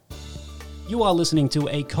You are listening to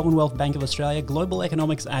a Commonwealth Bank of Australia Global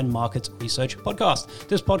Economics and Markets Research podcast.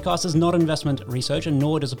 This podcast is not investment research and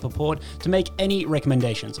nor does it purport to make any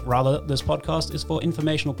recommendations. Rather, this podcast is for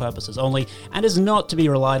informational purposes only and is not to be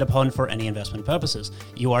relied upon for any investment purposes.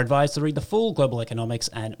 You are advised to read the full Global Economics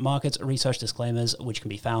and Markets Research disclaimers, which can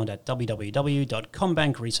be found at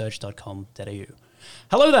www.combankresearch.com.au.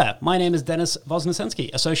 Hello there, my name is Dennis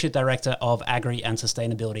Vosnesensky, Associate Director of Agri and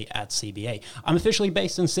Sustainability at CBA. I'm officially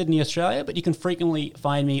based in Sydney, Australia, but you can frequently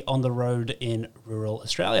find me on the road in rural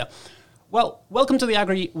Australia. Well, welcome to the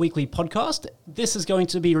Agri Weekly podcast. This is going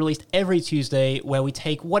to be released every Tuesday, where we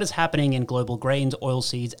take what is happening in global grains,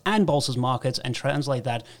 oilseeds, and pulses markets and translate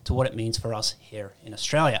that to what it means for us here in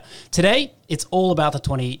Australia. Today, it's all about the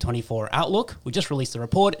 2024 outlook. We just released a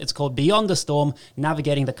report. It's called Beyond the Storm,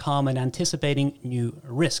 Navigating the Calm and Anticipating New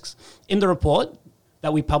Risks. In the report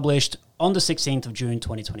that we published on the 16th of June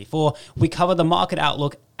 2024, we cover the market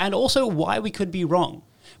outlook and also why we could be wrong.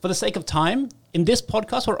 For the sake of time, in this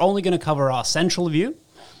podcast, we're only going to cover our central view,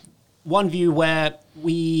 one view where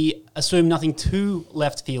we assume nothing too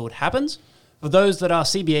left field happens. For those that are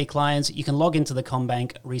CBA clients, you can log into the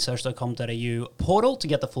combankresearch.com.au portal to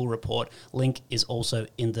get the full report. Link is also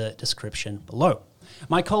in the description below.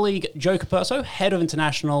 My colleague Joe Capurso, Head of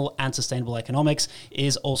International and Sustainable Economics,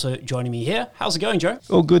 is also joining me here. How's it going, Joe?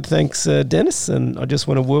 All good, thanks, Dennis. And I just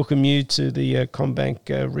want to welcome you to the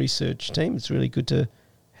CommBank research team. It's really good to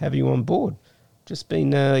have you on board. Just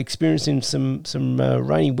been experiencing some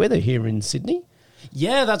rainy weather here in Sydney.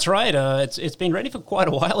 Yeah, that's right. It's been rainy for quite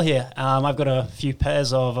a while here. I've got a few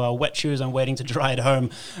pairs of wet shoes I'm waiting to dry at home.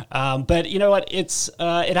 But you know what? It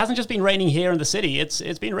hasn't just been raining here in the city. It's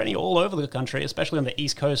been raining all over the country, especially on the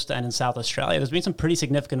East Coast and in South Australia. There's been some pretty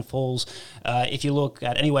significant falls. If you look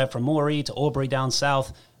at anywhere from Moree to Albury down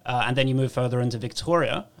south, and then you move further into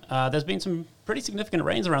Victoria, there's been some pretty significant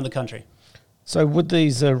rains around the country. So would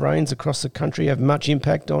these rains across the country have much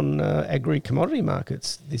impact on agri-commodity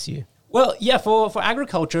markets this year? Well, yeah, for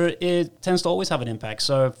agriculture, it tends to always have an impact.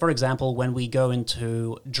 So, for example, when we go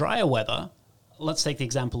into drier weather, let's take the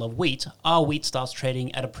example of wheat. Our wheat starts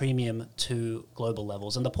trading at a premium to global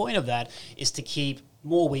levels. And the point of that is to keep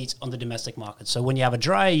more wheat on the domestic market. So when you have a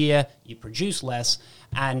drier year, you produce less.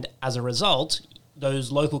 And as a result,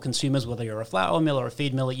 those local consumers, whether you're a flour mill or a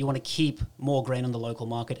feed mill, you want to keep more grain on the local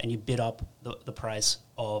market and you bid up the price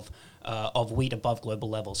of wheat above global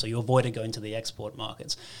levels. So you avoid it going to the export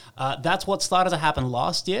markets. That's what started to happen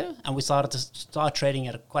last year, and we started to trading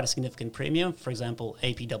at quite a significant premium. For example,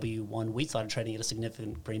 APW1 wheat started trading at a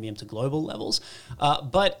significant premium to global levels.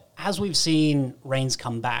 But as we've seen rains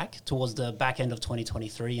come back towards the back end of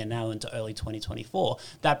 2023 and now into early 2024,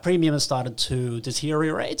 that premium has started to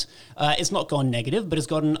deteriorate. It's not gone negative, but it's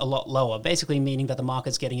gotten a lot lower, basically meaning that the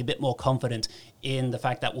market's getting a bit more confident in the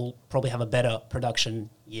fact that we'll probably have a better production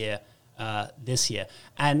year this year.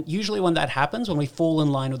 And usually when that happens, when we fall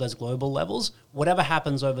in line with those global levels, whatever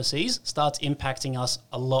happens overseas starts impacting us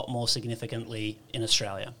a lot more significantly in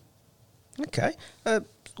Australia. Okay. Well,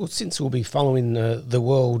 since we'll be following the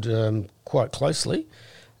world quite closely,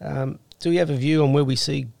 do we have a view on where we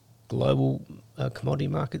see global commodity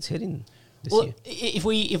markets heading this year? If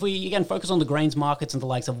we again focus on the grains markets and the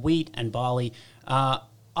likes of wheat and barley,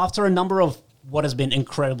 after a number of what has been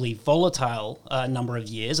incredibly volatile number of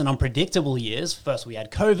years and unpredictable years. First we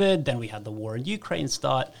had COVID, then we had the war in Ukraine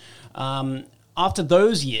start. After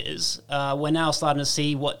those years, we're now starting to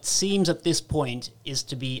see what seems at this point is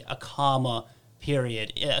to be a calmer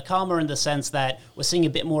period. Calmer in the sense that we're seeing a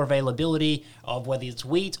bit more availability of whether it's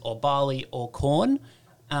wheat or barley or corn.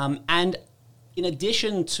 And in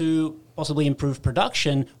addition to possibly improved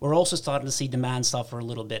production, we're also starting to see demand suffer a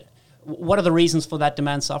little bit. What are the reasons for that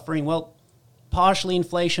demand suffering? Well, partially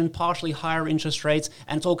inflation, partially higher interest rates,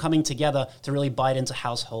 and it's all coming together to really bite into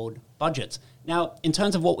household budgets. Now, in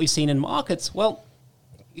terms of what we've seen in markets, well,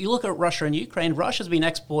 you look at Russia and Ukraine, Russia's been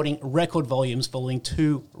exporting record volumes following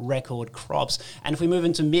 2 record crops. And if we move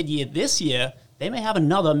into mid-year this year, they may have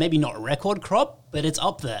another, maybe not record crop, but it's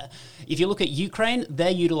up there. If you look at Ukraine,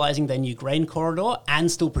 they're utilizing their new grain corridor and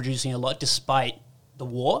still producing a lot despite the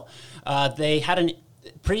war. They had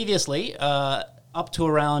previously, up to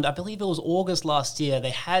around, I believe it was August last year, they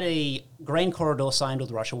had a grain corridor signed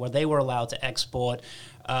with Russia where they were allowed to export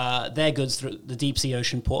their goods through the deep sea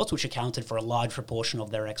ocean ports, which accounted for a large proportion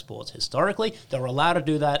of their exports historically. They were allowed to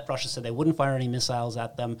do that. Russia said they wouldn't fire any missiles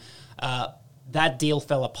at them. That deal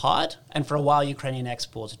fell apart, and for a while, Ukrainian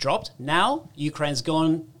exports dropped. Now, Ukraine's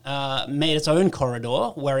made its own corridor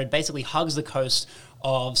where it basically hugs the coast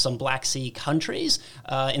of some Black Sea countries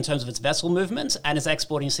in terms of its vessel movements, and is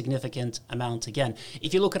exporting a significant amount again.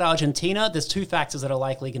 If you look at Argentina, there's two factors that are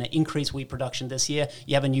likely going to increase wheat production this year.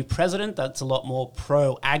 You have a new president that's a lot more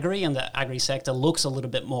pro-agri, and the agri sector looks a little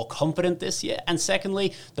bit more confident this year. And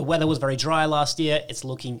secondly, the weather was very dry last year. It's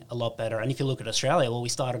looking a lot better. And if you look at Australia, well, we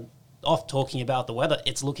started off talking about the weather.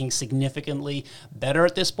 It's looking significantly better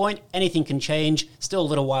at this point. Anything can change. Still a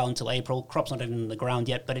little while until April. Crop's not even in the ground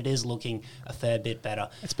yet, but it is looking a fair bit better.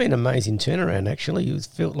 It's been an amazing turnaround, actually. It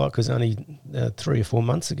felt like it was only 3 or 4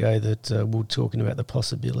 months ago that we were talking about the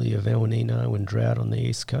possibility of El Nino and drought on the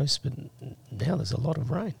East Coast, but now there's a lot of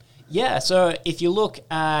rain. Yeah, so if you look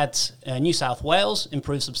at New South Wales,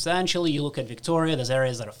 improved substantially. You look at Victoria, there's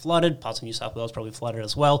areas that are flooded. Parts of New South Wales probably flooded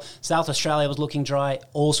as well. South Australia was looking dry,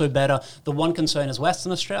 also better. The one concern is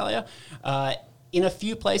Western Australia. In a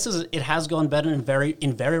few places, it has gone better in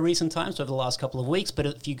very recent times, over the last couple of weeks. But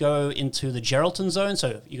if you go into the Geraldton zone,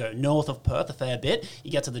 so you go north of Perth a fair bit,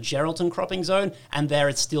 you get to the Geraldton cropping zone, and there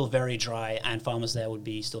it's still very dry, and farmers there would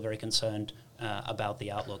be still very concerned about the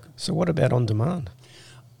outlook. So what about on demand?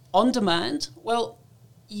 On demand, well,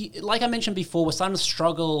 like I mentioned before, we're starting to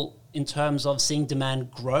struggle in terms of seeing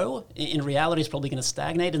demand grow. In reality, it's probably going to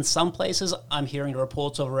stagnate. In some places, I'm hearing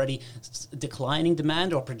reports of already declining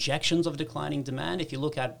demand or projections of declining demand. If you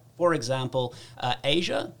look at, for example,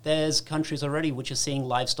 Asia, there's countries already which are seeing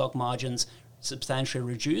livestock margins substantially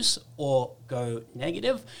reduce or go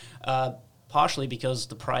negative, partially because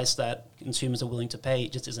the price that consumers are willing to pay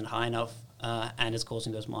just isn't high enough. And is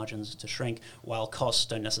causing those margins to shrink, while costs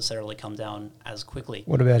don't necessarily come down as quickly.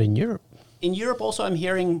 What about in Europe? In Europe also, I'm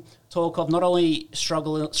hearing talk of not only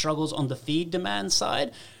struggles on the feed demand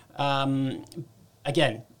side.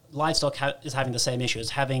 Again, livestock is having the same issues,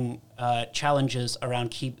 having challenges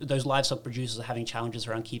around those livestock producers are having challenges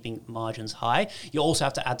around keeping margins high. You also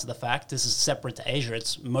have to add to the fact, this is separate to Asia,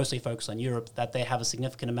 it's mostly focused on Europe, that they have a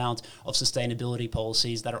significant amount of sustainability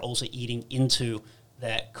policies that are also eating into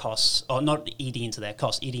their costs, or not eating into their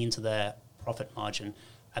costs, eating into their profit margin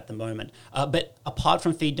at the moment. But apart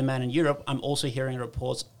from feed demand in Europe, I'm also hearing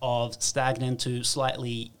reports of stagnant to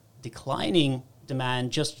slightly declining demand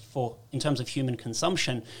just in terms of human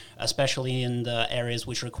consumption, especially in the areas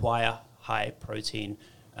which require high protein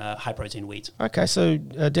wheat. Okay, so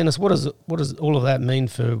Dennis, what does all of that mean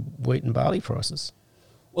for wheat and barley prices?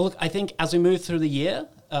 Well, look, I think as we move through the year,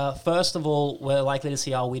 first of all, we're likely to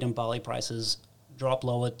see our wheat and barley prices drop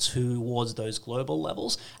lower towards those global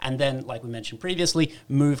levels, and then, like we mentioned previously,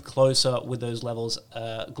 move closer with those levels,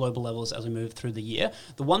 global levels, as we move through the year.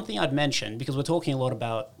 The one thing I'd mention, because we're talking a lot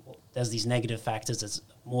about, there's these negative factors, there's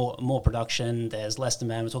more production, there's less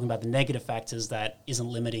demand, we're talking about the negative factors that isn't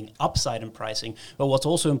limiting upside in pricing, but what's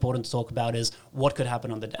also important to talk about is what could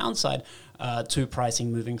happen on the downside to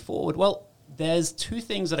pricing moving forward. Well, there's two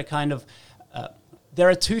things that are there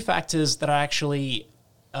are two factors that are actually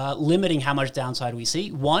limiting how much downside we see.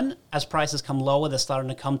 One, as prices come lower, they're starting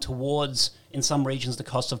to come towards, in some regions, the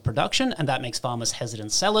cost of production, and that makes farmers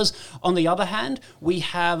hesitant sellers. On the other hand, we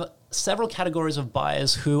have several categories of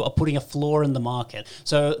buyers who are putting a floor in the market.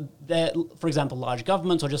 So they're, for example, large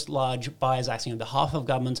governments or just large buyers acting on behalf of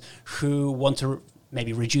governments who want to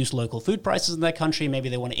maybe reduce local food prices in their country, maybe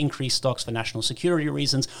they want to increase stocks for national security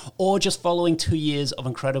reasons, or just following 2 years of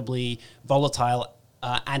incredibly volatile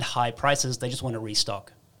and high prices, they just want to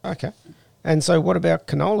restock. Okay. And so what about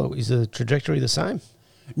canola? Is the trajectory the same?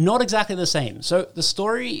 Not exactly the same. So the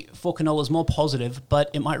story for canola is more positive, but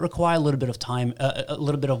it might require a little bit of time, a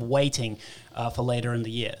little bit of waiting for later in the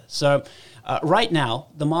year. So right now,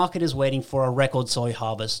 the market is waiting for a record soy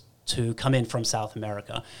harvest to come in from South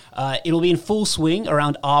America. It'll be in full swing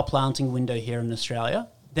around our planting window here in Australia.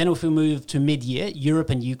 Then if we move to mid-year, Europe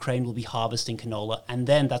and Ukraine will be harvesting canola, and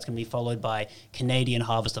then that's going to be followed by Canadian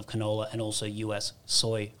harvest of canola and also US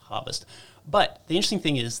soy harvest. But the interesting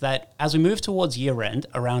thing is that as we move towards year-end,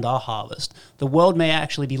 around our harvest, the world may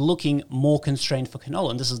actually be looking more constrained for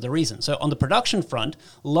canola, and this is the reason. So on the production front,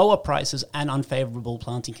 lower prices and unfavorable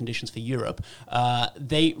planting conditions for Europe,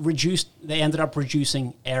 they ended up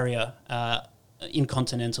reducing area in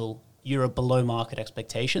continental Europe below market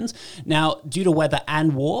expectations. Now, due to weather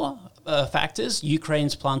and war factors,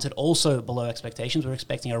 Ukraine's planted also below expectations. We're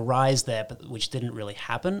expecting a rise there, but which didn't really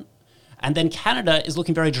happen. And then Canada is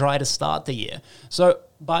looking very dry to start the year. So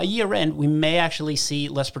by year end, we may actually see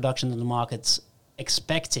less production than the market's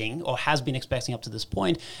expecting or has been expecting up to this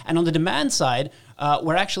point. And on the demand side,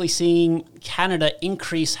 we're actually seeing Canada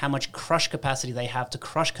increase how much crush capacity they have to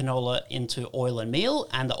crush canola into oil and meal,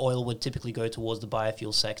 and the oil would typically go towards the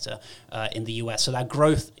biofuel sector in the US. So that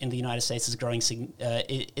growth in the United States is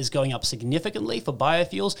going up significantly for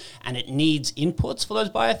biofuels, and it needs inputs for those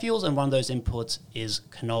biofuels, and one of those inputs is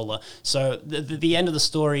canola. So the end of the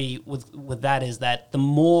story with that is that the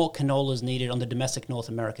more canola is needed on the domestic North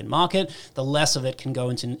American market, the less of it can go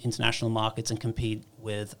into international markets and compete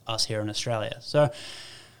with us here in Australia. So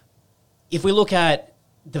if we look at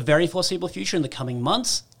the very foreseeable future in the coming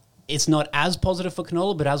months, it's not as positive for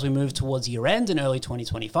canola, but as we move towards year end in early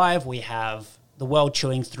 2025, we have the world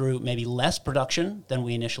chewing through maybe less production than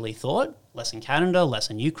we initially thought, less in Canada, less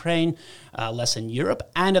in Ukraine, less in Europe,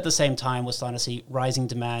 and at the same time, we're starting to see rising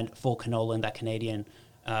demand for canola in that Canadian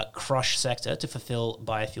crush sector to fulfill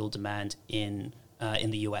biofuel demand in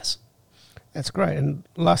the US. That's great. And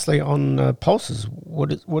lastly, on pulses, what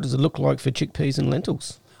does it look like for chickpeas and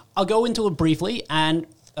lentils? I'll go into it briefly, and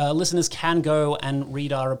listeners can go and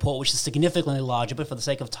read our report, which is significantly larger, but for the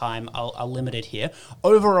sake of time, I'll limit it here.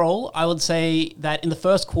 Overall, I would say that in the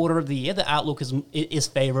first quarter of the year, the outlook is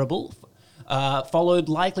favorable, followed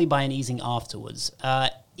likely by an easing afterwards.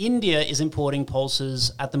 India is importing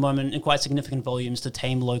pulses at the moment in quite significant volumes to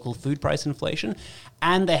tame local food price inflation,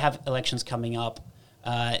 and they have elections coming up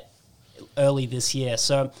early this year.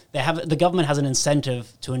 So the government has an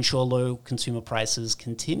incentive to ensure low consumer prices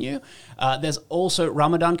continue. There's also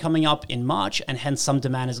Ramadan coming up in March, and hence some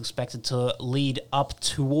demand is expected to lead up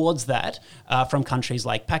towards that from countries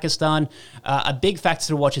like Pakistan. A big factor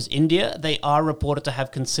to watch is India. They are reported to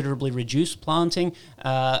have considerably reduced planting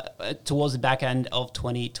towards the back end of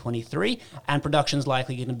 2023, and production is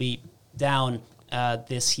likely going to be down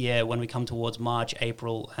this year when we come towards March,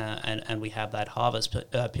 April, and we have that harvest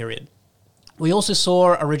period. We also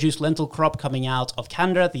saw a reduced lentil crop coming out of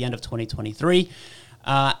Canada at the end of 2023.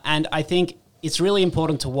 And I think it's really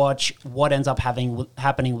important to watch what ends up happening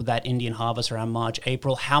with that Indian harvest around March,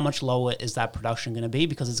 April. How much lower is that production going to be?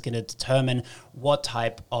 Because it's going to determine what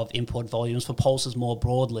type of import volumes for pulses more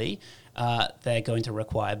broadly they're going to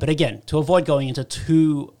require. But again, to avoid going into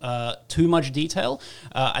too much detail,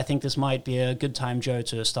 I think this might be a good time, Joe,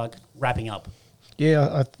 to start wrapping up.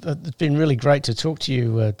 Yeah, it's been really great to talk to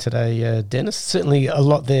you today, Dennis. Certainly a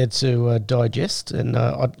lot there to digest. And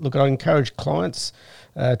I encourage clients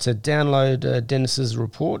to download Dennis's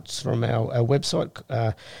reports from our website,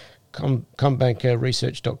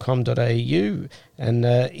 combankresearch.com.au. And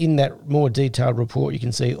in that more detailed report, you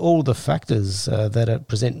can see all the factors that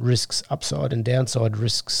present risks, upside and downside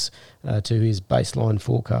risks to his baseline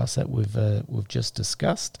forecast that we've just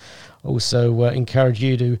discussed. Also encourage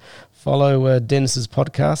you to follow Dennis's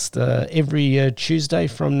podcast every Tuesday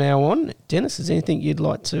from now on. Dennis, is there anything you'd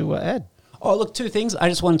like to add? Oh, look, two things. I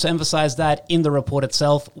just wanted to emphasize that in the report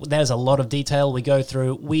itself, there's a lot of detail. We go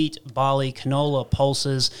through wheat, barley, canola,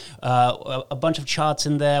 pulses, a bunch of charts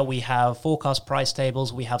in there. We have forecast price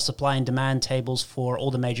tables. We have supply and demand tables for all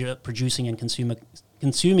the major producing and consuming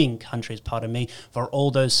countries, for all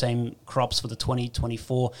those same crops for the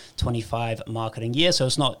 2024-25 marketing year. So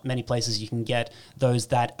it's not many places you can get those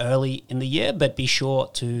that early in the year, but be sure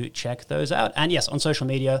to check those out. And yes, on social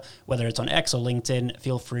media, whether it's on X or LinkedIn,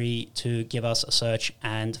 feel free to give us a search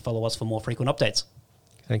and follow us for more frequent updates.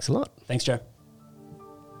 Thanks a lot. Thanks, Joe.